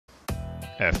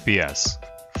FPS.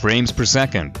 Frames per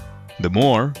second. The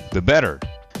more, the better.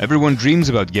 Everyone dreams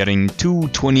about getting two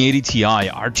 2080 Ti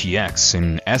RTX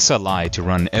and SLI to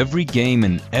run every game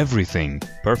and everything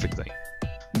perfectly.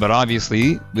 But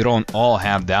obviously, we don't all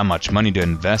have that much money to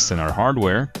invest in our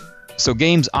hardware, so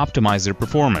games optimize their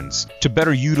performance to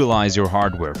better utilize your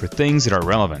hardware for things that are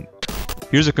relevant.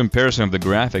 Here's a comparison of the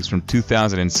graphics from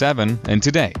 2007 and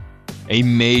today. A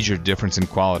major difference in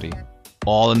quality,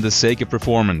 all in the sake of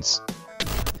performance.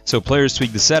 So players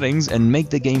tweak the settings and make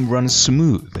the game run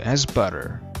smooth as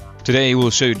butter. Today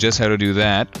we'll show you just how to do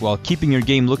that while keeping your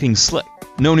game looking slick.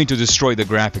 No need to destroy the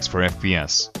graphics for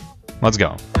FPS. Let's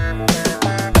go.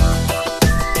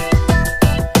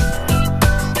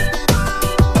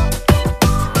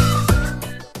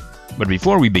 But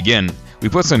before we begin, we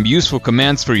put some useful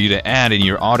commands for you to add in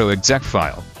your auto-exec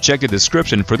file. Check the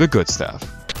description for the good stuff.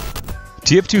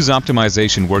 TF2's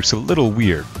optimization works a little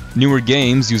weird. Newer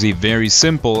games use a very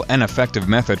simple and effective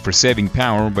method for saving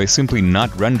power by simply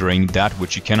not rendering that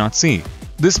which you cannot see.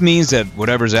 This means that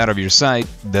whatever's out of your sight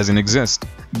doesn't exist.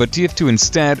 But TF2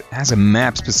 instead has a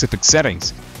map-specific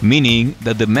settings, meaning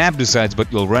that the map decides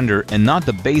what you'll render and not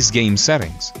the base game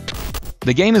settings.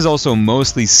 The game is also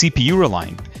mostly CPU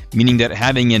reliant, meaning that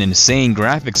having an insane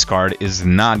graphics card is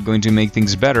not going to make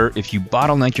things better if you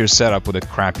bottleneck your setup with a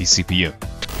crappy CPU.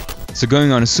 So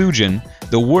going on Sujin,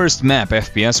 the worst map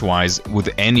FPS-wise with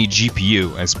any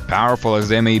GPU, as powerful as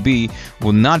they may be,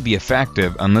 will not be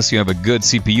effective unless you have a good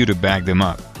CPU to back them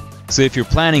up. So if you're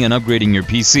planning on upgrading your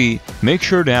PC, make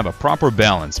sure to have a proper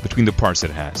balance between the parts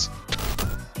it has.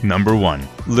 Number 1.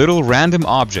 Little random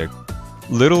objects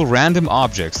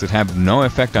that have no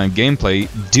effect on gameplay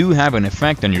do have an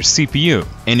effect on your CPU,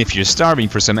 and if you're starving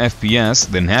for some FPS,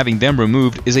 then having them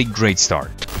removed is a great start.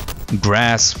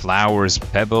 Grass, flowers,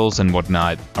 pebbles, and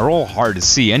whatnot are all hard to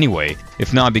see anyway,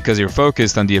 if not because you're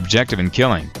focused on the objective and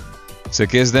killing. So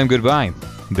kiss them goodbye,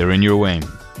 they're in your way.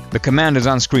 The command is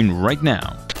on screen right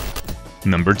now.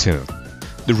 Number 2.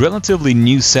 The relatively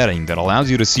new setting that allows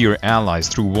you to see your allies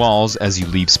through walls as you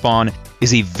leave spawn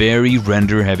is a very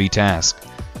render-heavy task.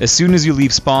 As soon as you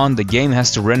leave spawn, the game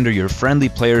has to render your friendly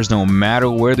players no matter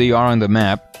where they are on the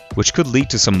map, which could lead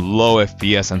to some low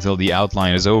FPS until the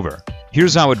outline is over.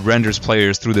 Here's how it renders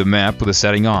players through the map with the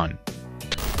setting on.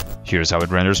 Here's how it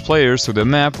renders players through the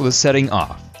map with the setting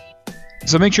off.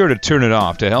 So make sure to turn it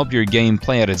off to help your game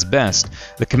play at its best.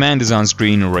 The command is on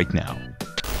screen right now.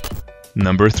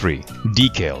 Number 3.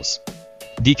 Decals.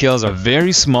 Decals are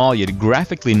very small yet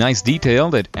graphically nice detail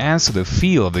that adds to the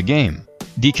feel of the game.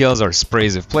 Decals are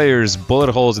sprays of players, bullet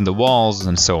holes in the walls,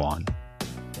 and so on.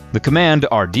 The command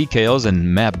rdecals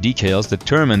and mapdecals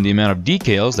determine the amount of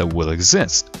decals that will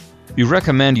exist. We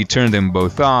recommend you turn them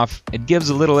both off. It gives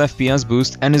a little FPS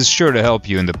boost and is sure to help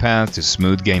you in the path to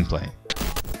smooth gameplay.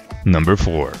 Number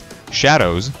 4.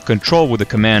 Shadows, controlled with the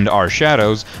command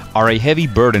rshadows, are a heavy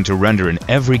burden to render in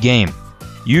every game.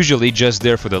 Usually just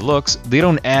there for the looks, they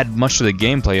don't add much to the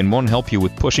gameplay and won't help you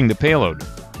with pushing the payload.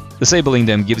 Disabling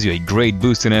them gives you a great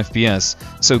boost in FPS,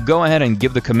 so go ahead and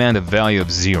give the command a value of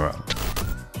 0.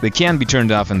 They can be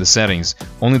turned off in the settings,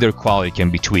 only their quality can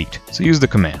be tweaked, so use the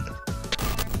command.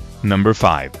 Number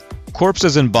 5.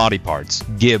 Corpses and body parts,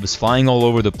 gibs flying all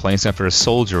over the place after a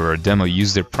soldier or a demo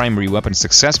used their primary weapon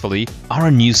successfully, are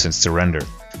a nuisance to render.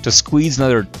 To squeeze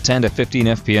another 10 to 15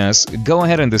 FPS, go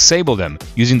ahead and disable them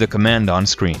using the command on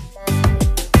screen.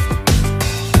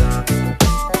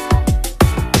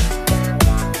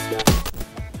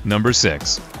 Number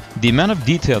 6. The amount of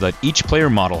detail that each player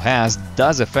model has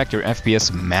does affect your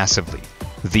FPS massively.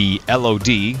 The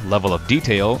LOD, level of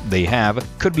detail, they have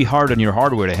could be hard on your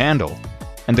hardware to handle,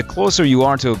 and the closer you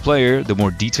are to a player, the more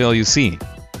detail you see.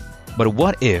 But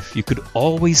what if you could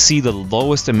always see the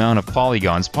lowest amount of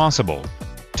polygons possible?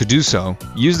 To do so,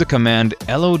 use the command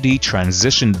LOD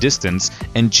transition distance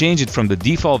and change it from the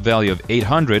default value of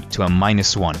 800 to a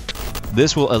 -1.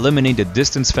 This will eliminate the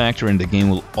distance factor and the game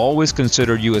will always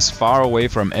consider you as far away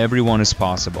from everyone as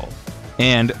possible.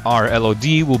 And our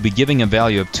LOD will be giving a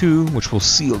value of 2, which will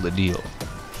seal the deal.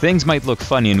 Things might look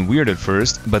funny and weird at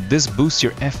first, but this boosts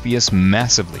your FPS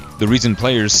massively. The reason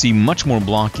players see much more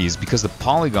blocky is because the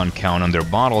polygon count on their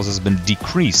models has been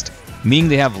decreased, meaning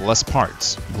they have less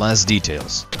parts, less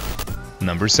details.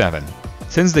 Number 7.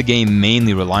 Since the game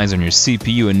mainly relies on your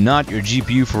CPU and not your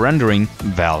GPU for rendering,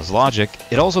 Valve's logic,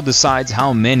 it also decides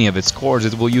how many of its cores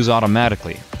it will use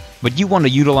automatically. But you want to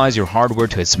utilize your hardware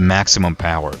to its maximum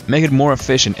power, make it more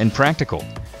efficient and practical.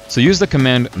 So use the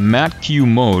command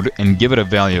matqmode and give it a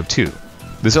value of 2.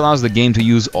 This allows the game to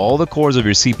use all the cores of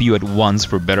your CPU at once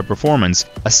for better performance,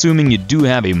 assuming you do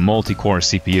have a multi-core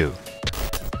CPU.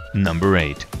 Number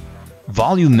 8.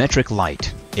 Volumetric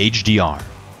light, HDR.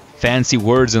 Fancy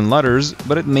words and letters,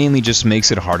 but it mainly just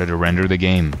makes it harder to render the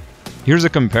game. Here's a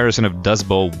comparison of Dust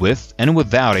Bowl with and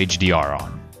without HDR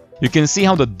on. You can see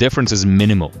how the difference is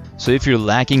minimal, so if you're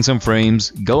lacking some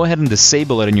frames, go ahead and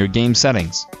disable it in your game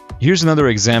settings. Here's another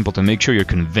example to make sure you're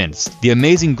convinced. The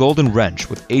amazing golden wrench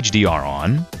with HDR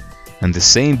on, and the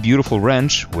same beautiful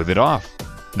wrench with it off.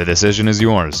 The decision is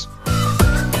yours.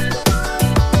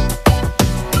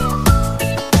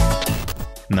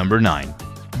 Number 9.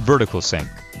 Vertical sync.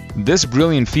 This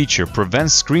brilliant feature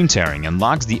prevents screen tearing and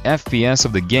locks the FPS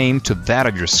of the game to that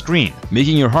of your screen,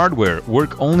 making your hardware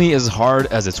work only as hard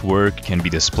as its work can be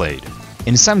displayed.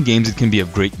 In some games it can be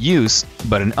of great use,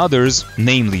 but in others,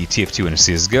 namely TF2 and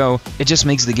CSGO, it just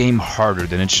makes the game harder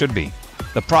than it should be.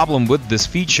 The problem with this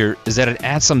feature is that it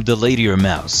adds some delay to your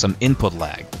mouse, some input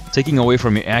lag, taking away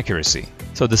from your accuracy.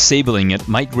 So disabling it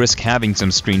might risk having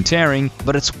some screen tearing,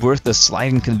 but it's worth the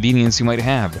slight inconvenience you might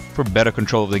have for better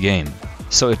control of the game.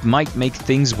 So it might make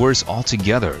things worse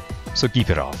altogether, so keep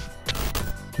it off.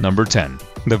 Number 10.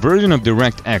 The version of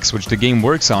DirectX which the game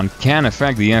works on can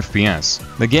affect the FPS.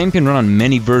 The game can run on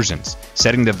many versions,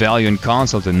 setting the value in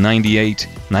console to 98,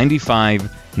 95,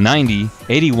 90,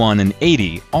 81, and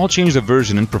 80 all change the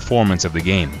version and performance of the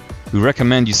game. We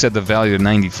recommend you set the value to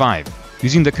 95,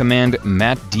 using the command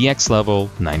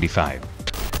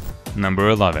matdxlevel95. Number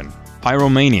 11.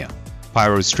 Pyromania.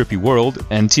 Pyro's trippy world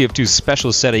and TF2's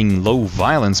special setting low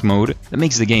violence mode that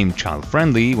makes the game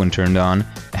child-friendly when turned on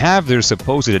have their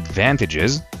supposed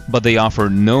advantages, but they offer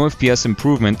no FPS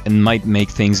improvement and might make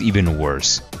things even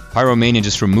worse. Pyromania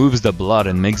just removes the blood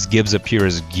and makes Gibbs appear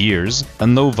as gears,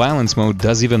 and low violence mode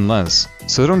does even less,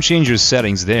 so don't change your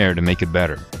settings there to make it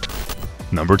better.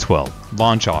 Number 12.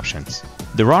 Launch options.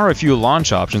 There are a few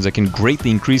launch options that can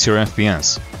greatly increase your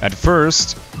FPS. At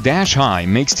first, Dash High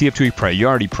makes TF2 a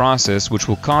priority process which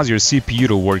will cause your CPU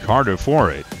to work harder for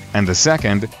it. And the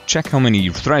second, check how many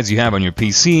threads you have on your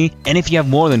PC, and if you have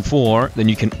more than 4, then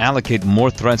you can allocate more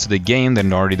threads to the game than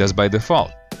it already does by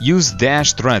default. Use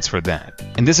dash threads for that.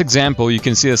 In this example, you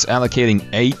can see us allocating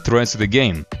 8 threads to the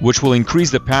game, which will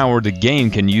increase the power the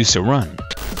game can use to run.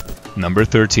 Number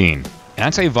 13.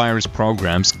 Antivirus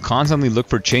programs constantly look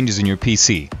for changes in your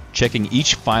PC, checking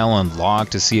each file on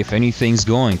log to see if anything's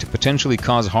going to potentially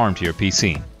cause harm to your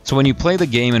PC. So when you play the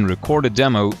game and record a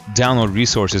demo, download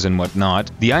resources and whatnot,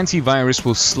 the antivirus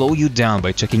will slow you down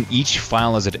by checking each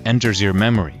file as it enters your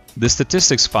memory. The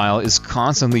statistics file is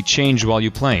constantly changed while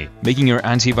you play, making your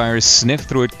antivirus sniff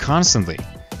through it constantly.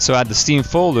 So add the Steam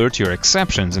folder to your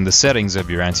exceptions in the settings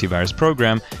of your antivirus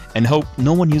program and hope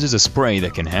no one uses a spray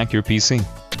that can hack your PC.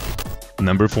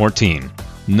 Number 14.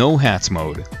 No hats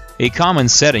mode. A common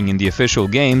setting in the official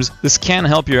games, this can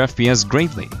help your FPS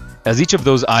greatly, as each of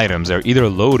those items are either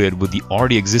loaded with the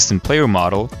already existing player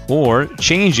model or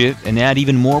change it and add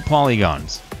even more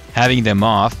polygons. Having them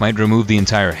off might remove the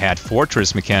entire hat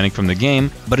fortress mechanic from the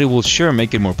game, but it will sure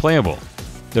make it more playable.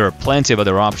 There are plenty of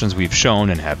other options we've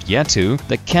shown and have yet to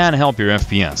that can help your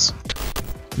FPS.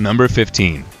 Number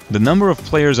 15. The number of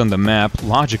players on the map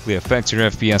logically affects your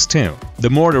FPS too. The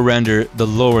more to render, the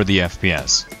lower the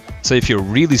FPS. So if you're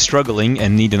really struggling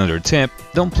and need another tip,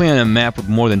 don't play on a map with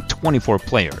more than 24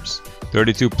 players.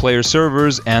 32-player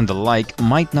servers and the like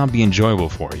might not be enjoyable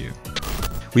for you.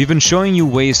 We've been showing you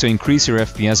ways to increase your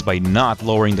FPS by not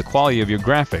lowering the quality of your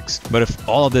graphics, but if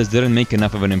all of this didn't make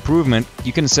enough of an improvement,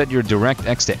 you can set your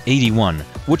DirectX to 81,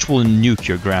 which will nuke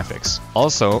your graphics.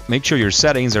 Also, make sure your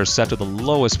settings are set to the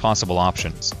lowest possible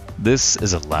options. This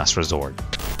is a last resort.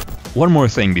 One more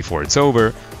thing before it's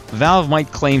over, Valve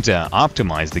might claim to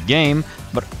optimize the game,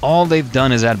 but all they've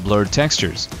done is add blurred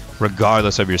textures.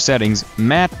 Regardless of your settings,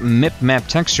 matte mip-map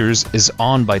textures is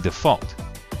on by default.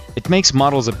 It makes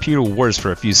models appear worse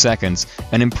for a few seconds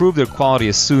and improve their quality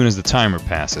as soon as the timer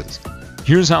passes.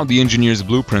 Here's how the engineer's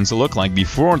blueprints look like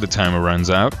before the timer runs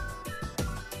out,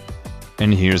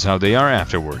 and here's how they are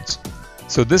afterwards.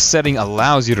 So this setting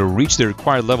allows you to reach the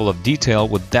required level of detail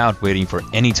without waiting for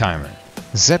any timer.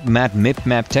 Set matte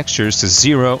mip-map textures to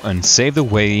 0 and save the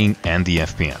weighting and the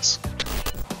FPS.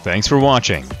 Thanks for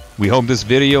watching. We hope this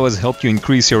video has helped you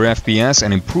increase your FPS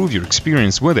and improve your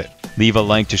experience with it. Leave a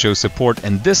like to show support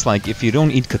and dislike if you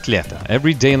don't eat kotleta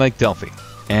every day like Delfy.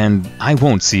 And I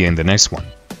won't see you in the next one.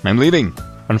 I'm leaving.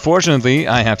 Unfortunately,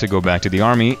 I have to go back to the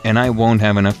army and I won't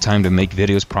have enough time to make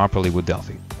videos properly with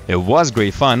Delfy. It was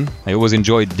great fun. I always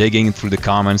enjoyed digging through the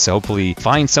comments to hopefully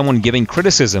find someone giving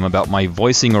criticism about my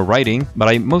voicing or writing, but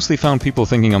I mostly found people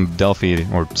thinking I'm Delfy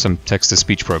or some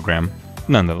text-to-speech program.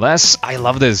 Nonetheless, I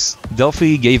love this.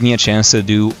 Delfy gave me a chance to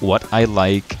do what I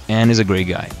like and is a great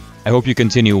guy. I hope you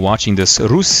continue watching this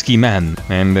Ruski man,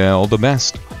 and all the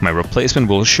best. My replacement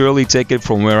will surely take it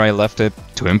from where I left it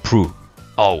to improve.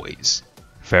 Always.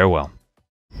 Farewell.